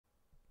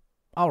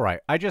All right,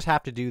 I just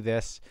have to do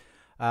this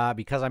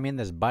because I'm in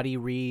this buddy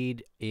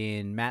read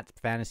in Matt's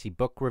Fantasy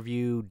Book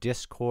Review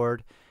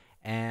Discord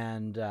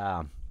and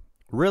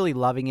really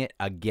loving it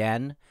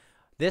again.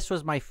 This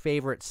was my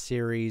favorite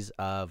series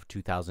of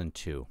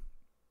 2002.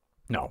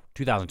 No,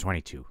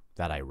 2022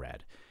 that I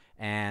read.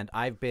 And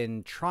I've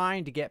been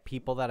trying to get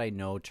people that I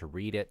know to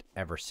read it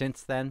ever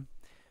since then,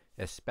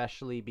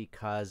 especially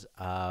because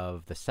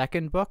of the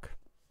second book.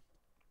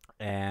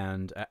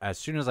 And as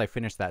soon as I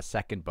finished that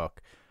second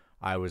book,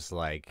 I was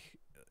like,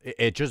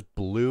 it just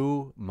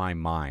blew my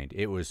mind.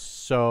 It was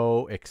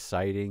so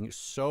exciting,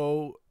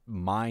 so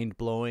mind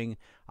blowing.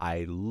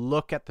 I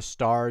look at the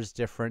stars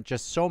different.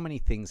 Just so many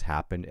things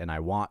happened, and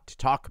I want to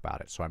talk about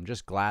it. So I'm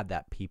just glad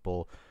that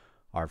people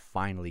are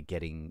finally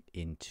getting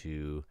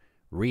into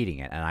reading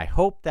it. And I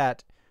hope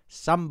that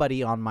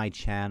somebody on my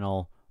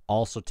channel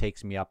also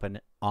takes me up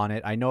on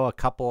it. I know a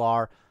couple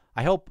are.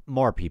 I hope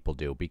more people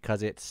do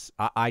because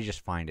I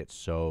just find it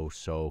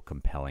so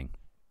compelling.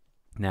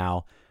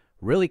 Now,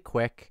 really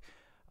quick,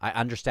 I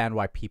understand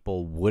why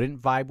people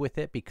wouldn't vibe with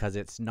it because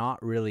it's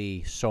not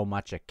really so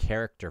much a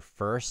character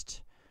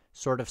first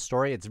sort of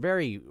story. It's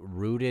very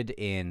rooted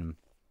in,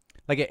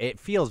 like, it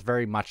feels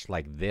very much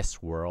like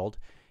this world.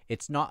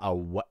 It's not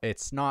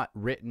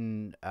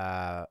written,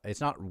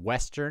 it's not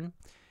Western.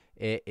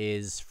 It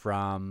is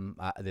from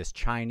this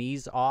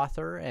Chinese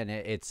author, and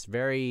it's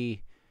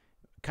very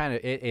kind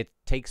of, it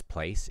takes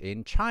place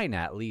in China,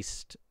 at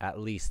least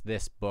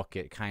this book.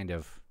 It kind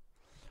of,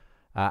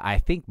 I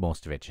think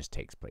most of it just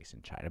takes place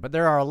in China, but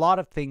there are a lot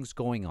of things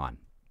going on.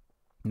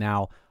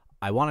 Now,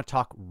 I want to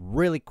talk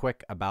really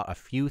quick about a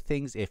few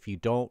things if you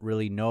don't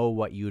really know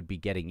what you would be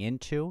getting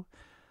into.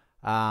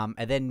 And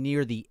then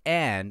near the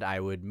end, I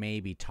would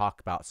maybe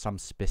talk about some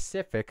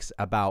specifics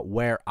about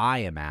where I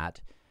am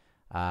at.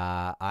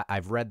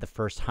 I've read the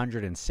first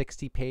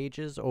 160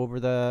 pages over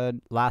the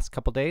last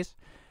couple days.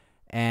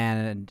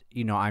 And,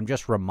 I'm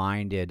just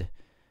reminded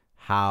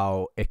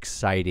how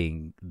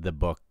exciting the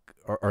book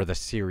or the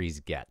series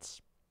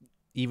gets.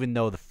 Even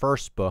though the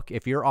first book,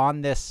 if you're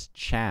on this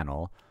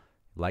channel,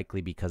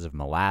 likely because of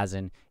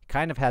Malazan, it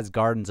kind of has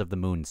Gardens of the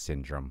Moon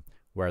syndrome,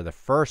 where the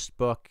first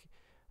book,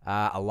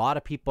 a lot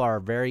of people are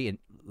very,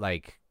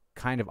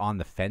 kind of on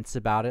the fence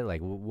about it.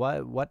 Like,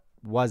 what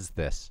was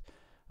this?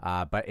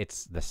 But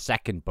it's the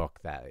second book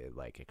that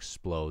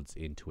explodes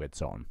into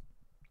its own.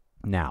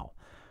 Now,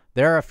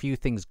 there are a few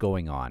things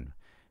going on.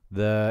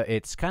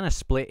 It's kind of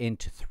split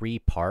into three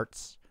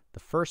parts. The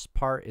first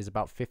part is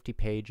about 50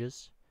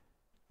 pages.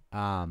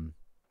 And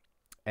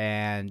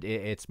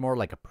it's more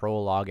like a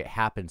prologue. It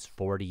happens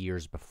 40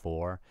 years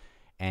before.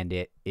 And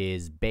it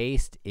is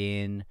based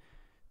in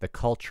the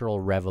Cultural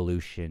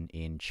Revolution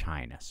in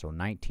China. So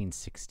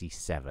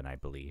 1967, I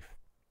believe.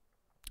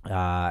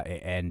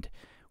 And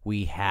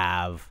we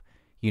have,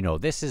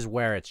 this is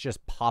where it's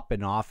just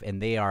popping off.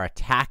 And they are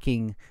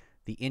attacking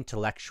the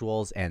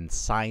intellectuals and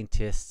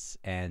scientists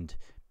and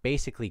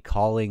basically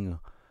calling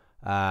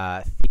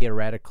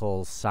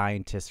theoretical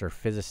scientists or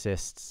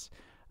physicists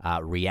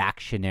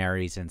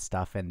reactionaries and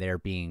stuff, and they're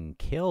being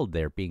killed.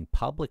 They're being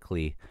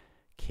publicly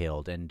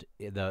killed. And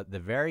the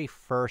very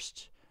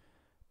first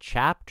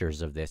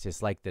chapters of this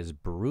is like this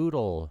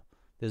brutal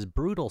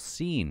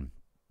scene.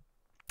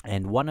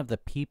 And one of the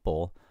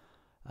people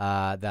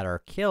that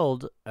are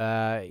killed,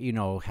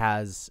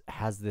 has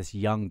this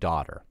young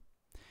daughter.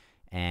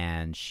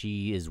 And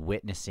she is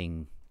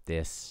witnessing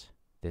this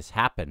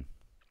happen.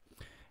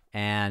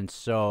 And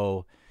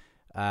so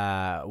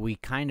we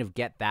kind of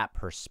get that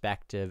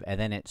perspective. And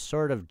then it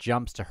sort of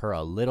jumps to her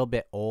a little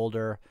bit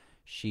older.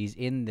 She's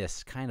in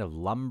this kind of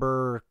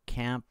lumber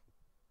camp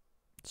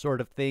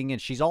sort of thing.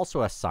 And she's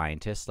also a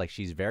scientist. Like,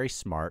 she's very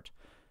smart.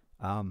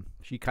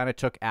 She kind of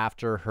took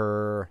after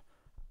her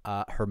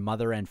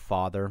mother and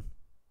father.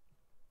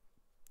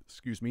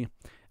 Excuse me.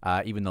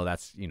 Even though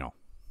that's,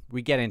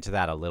 we get into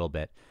that a little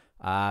bit.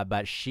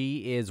 But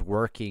she is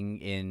working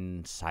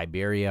in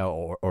Siberia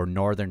or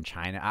northern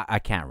China. I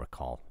can't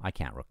recall.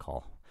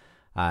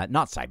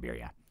 Not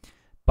Siberia.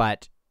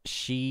 But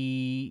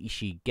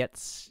she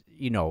gets,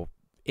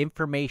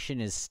 information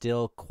is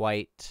still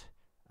quite,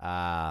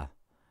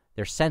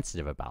 they're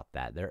sensitive about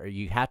that.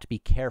 You have to be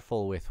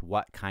careful with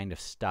what kind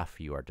of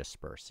stuff you are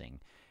dispersing.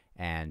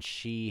 And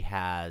she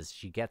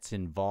gets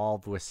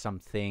involved with some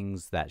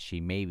things that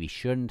she maybe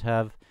shouldn't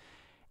have.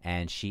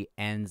 And she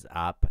ends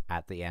up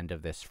at the end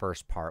of this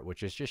first part,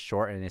 which is just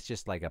short, and it's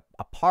just like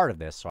a part of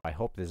this. So I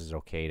hope this is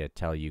okay to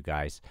tell you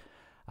guys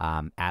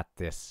at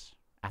this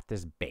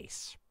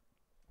base,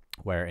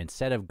 where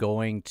instead of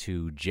going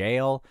to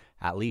jail,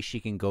 at least she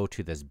can go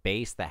to this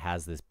base that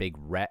has this big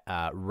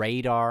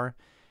radar,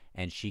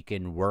 and she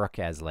can work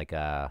as like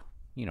a,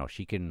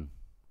 she can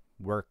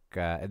work.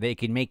 They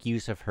can make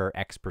use of her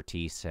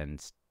expertise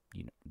and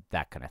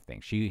that kind of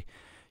thing.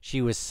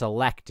 She was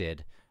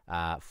selected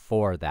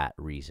for that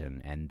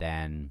reason, and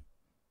then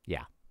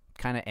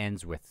kind of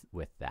ends with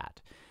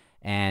that,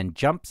 and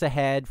jumps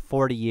ahead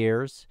 40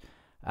 years.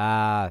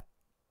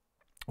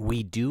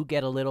 we do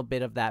get a little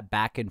bit of that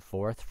back and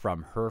forth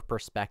from her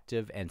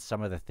perspective and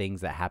some of the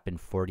things that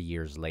happened 40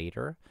 years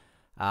later.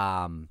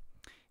 And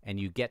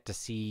you get to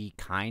see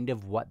kind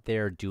of what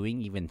they're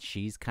doing. Even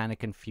she's kind of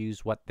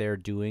confused what they're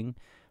doing.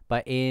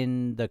 But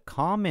in the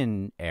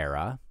common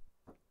era,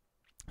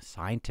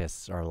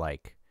 scientists are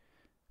like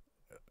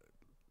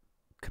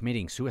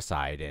committing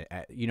suicide.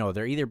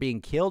 They're either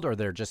being killed or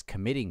they're just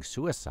committing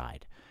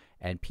suicide.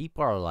 And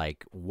people are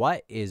like,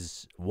 what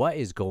is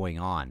going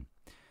on?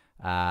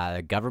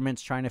 The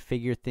government's trying to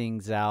figure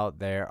things out.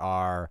 There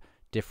are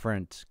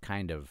different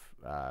kind of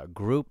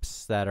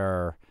groups that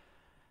are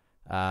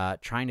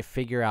trying to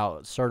figure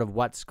out sort of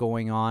what's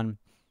going on.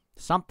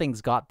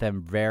 Something's got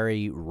them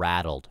very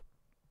rattled.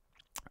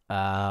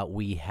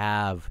 We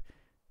have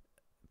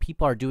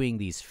people are doing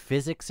these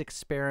physics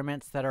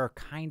experiments that are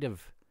kind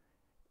of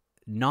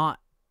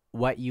not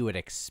what you would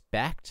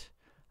expect.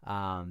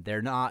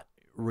 They're not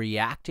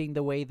reacting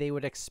the way they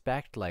would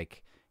expect.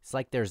 Like, it's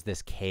like there's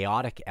this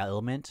chaotic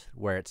element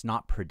where it's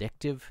not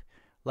predictive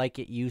like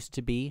it used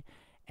to be.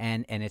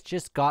 And it's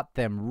just got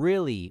them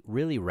really,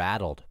 really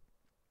rattled.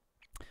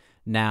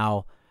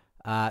 Now,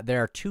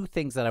 there are two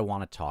things that I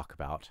want to talk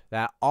about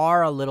that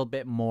are a little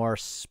bit more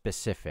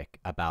specific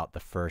about the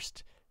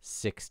first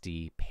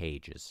 60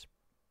 pages.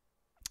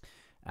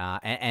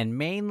 And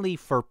mainly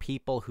for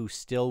people who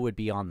still would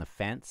be on the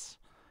fence,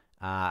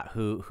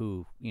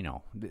 who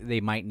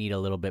they might need a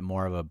little bit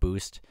more of a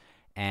boost.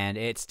 And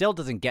it still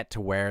doesn't get to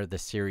where the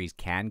series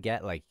can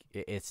get. Like,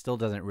 it still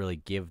doesn't really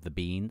give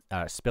the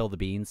spill the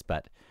beans,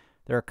 but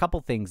there are a couple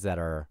things that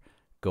are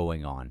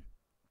going on.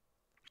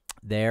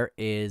 There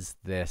is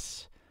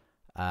this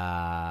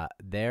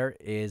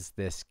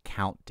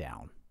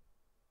countdown.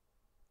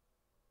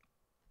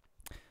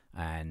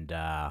 And,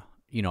 I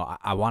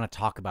want to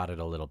talk about it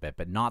a little bit,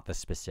 but not the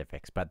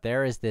specifics. But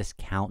there is this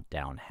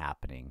countdown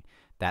happening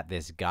that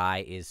this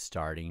guy is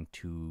starting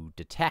to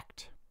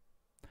detect.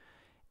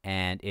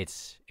 And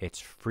it's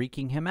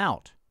freaking him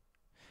out.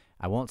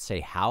 I won't say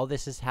how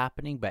this is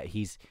happening, but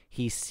he's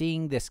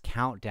seeing this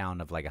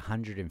countdown of like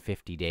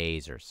 150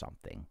 days or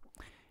something.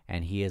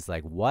 And he is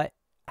like, what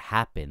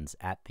happens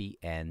at the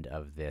end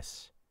of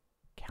this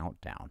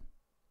countdown?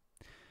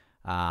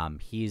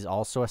 He's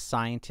also a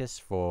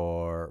scientist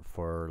for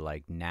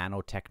like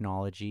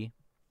nanotechnology.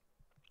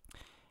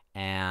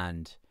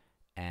 And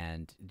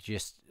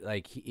just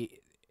like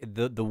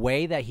the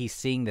way that he's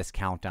seeing this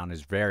countdown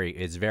is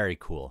very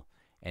cool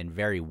and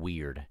very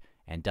weird,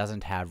 and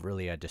doesn't have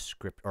really a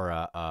descript or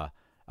a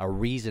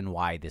reason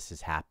why this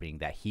is happening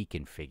that he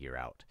can figure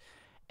out.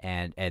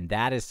 And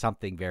that is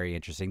something very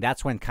interesting.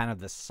 That's when kind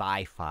of the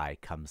sci-fi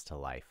comes to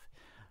life.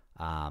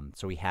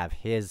 So we have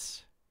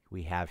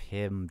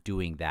him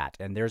doing that.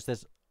 And there's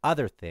this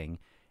other thing,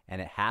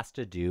 and it has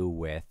to do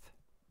with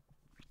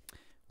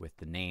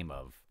the name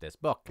of this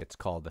book. It's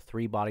called The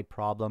Three-Body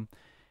Problem.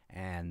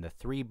 And the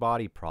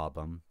three-body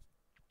problem,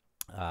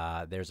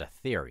 there's a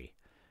theory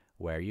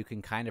where you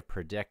can kind of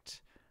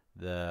predict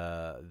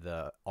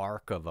the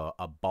arc of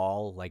a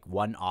ball, like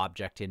one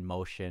object in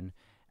motion,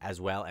 as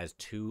well as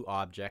two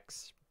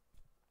objects.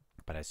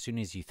 But as soon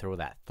as you throw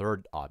that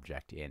third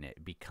object in,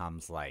 it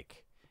becomes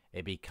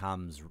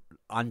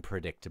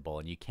unpredictable,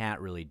 and you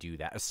can't really do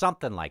that.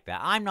 Something like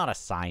that. I'm not a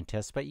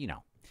scientist, but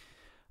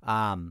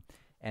and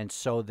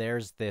so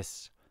there's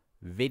this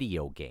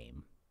video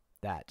game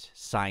that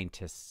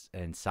scientists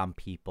and some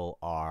people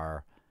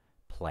are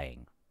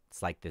playing.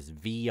 It's like this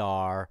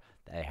VR.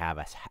 They have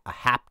a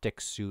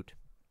haptic suit.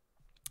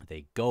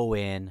 They go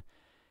in,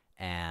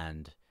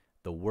 and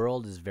the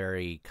world is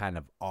very kind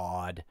of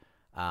odd.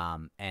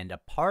 And a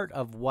part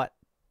of what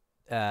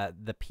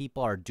the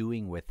people are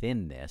doing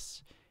within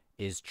this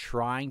is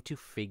trying to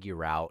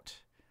figure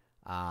out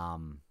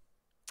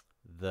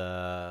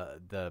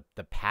the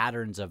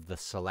patterns of the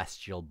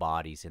celestial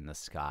bodies in the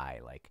sky.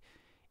 Like,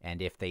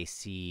 and if they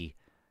see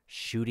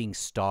shooting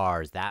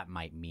stars, that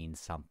might mean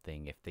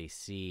something. If they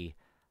see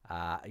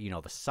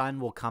the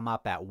sun will come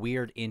up at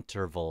weird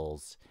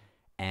intervals,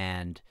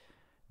 and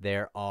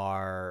there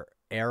are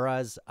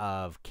eras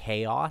of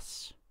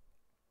chaos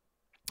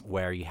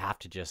where you have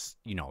to just,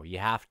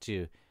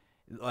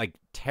 like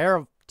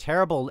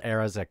terrible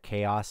eras of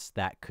chaos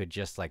that could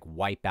just like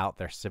wipe out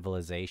their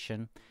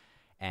civilization,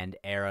 and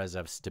eras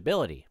of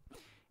stability.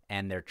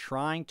 And they're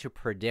trying to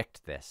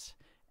predict this.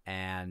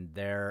 And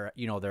they're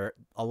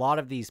a lot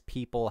of these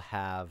people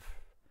have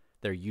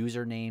their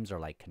usernames are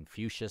like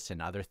Confucius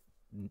and other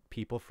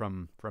people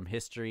from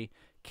history,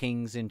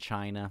 kings in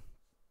China.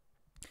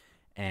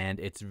 And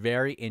it's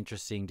very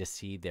interesting to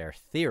see their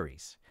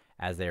theories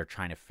as they're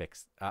trying to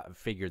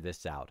figure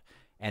this out.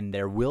 And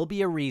there will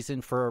be a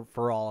reason for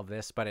all of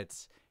this, but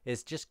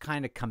it's just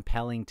kind of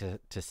compelling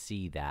to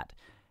see that.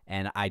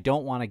 And I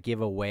don't want to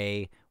give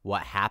away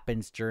what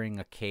happens during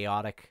a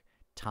chaotic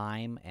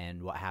time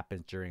and what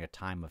happens during a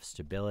time of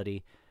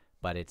stability,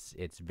 but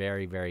it's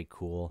very, very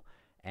cool.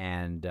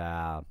 And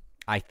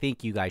I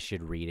think you guys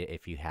should read it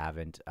if you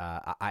haven't.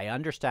 I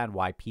understand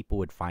why people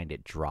would find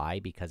it dry,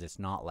 because it's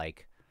not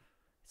like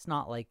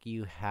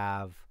you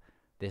have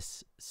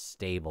this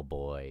stable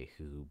boy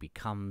who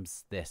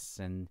becomes this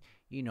and,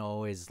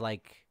 is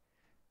like,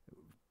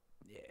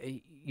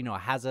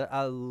 has a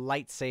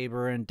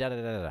lightsaber and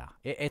da-da-da-da.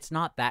 It's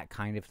not that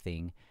kind of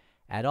thing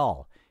at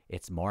all.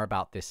 It's more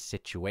about this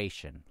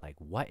situation. Like,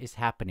 what is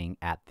happening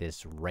at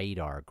this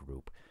radar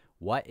group?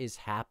 What is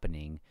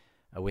happening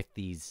with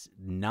these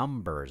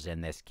numbers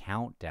and this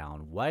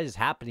countdown? What is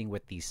happening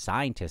with these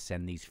scientists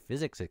and these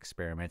physics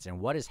experiments? And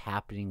what is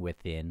happening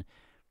within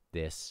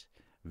this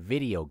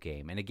video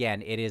game? And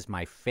again, it is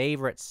my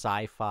favorite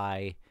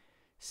sci-fi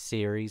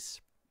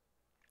series.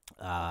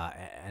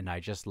 And I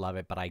just love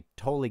it, but I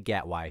totally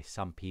get why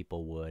some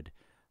people would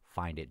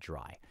find it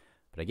dry.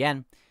 But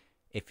again,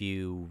 if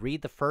you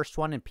read the first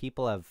one, and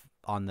people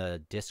on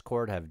the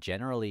Discord have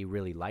generally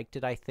really liked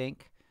it, I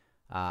think.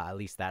 At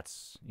least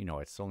that's,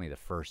 it's only the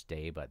first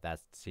day, but that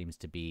seems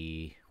to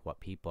be what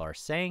people are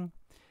saying.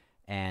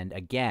 And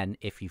again,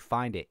 if you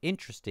find it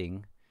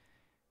interesting,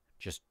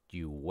 just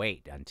you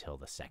wait until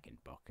the second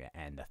book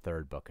and the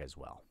third book as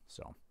well.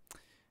 So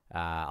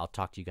I'll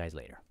talk to you guys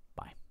later.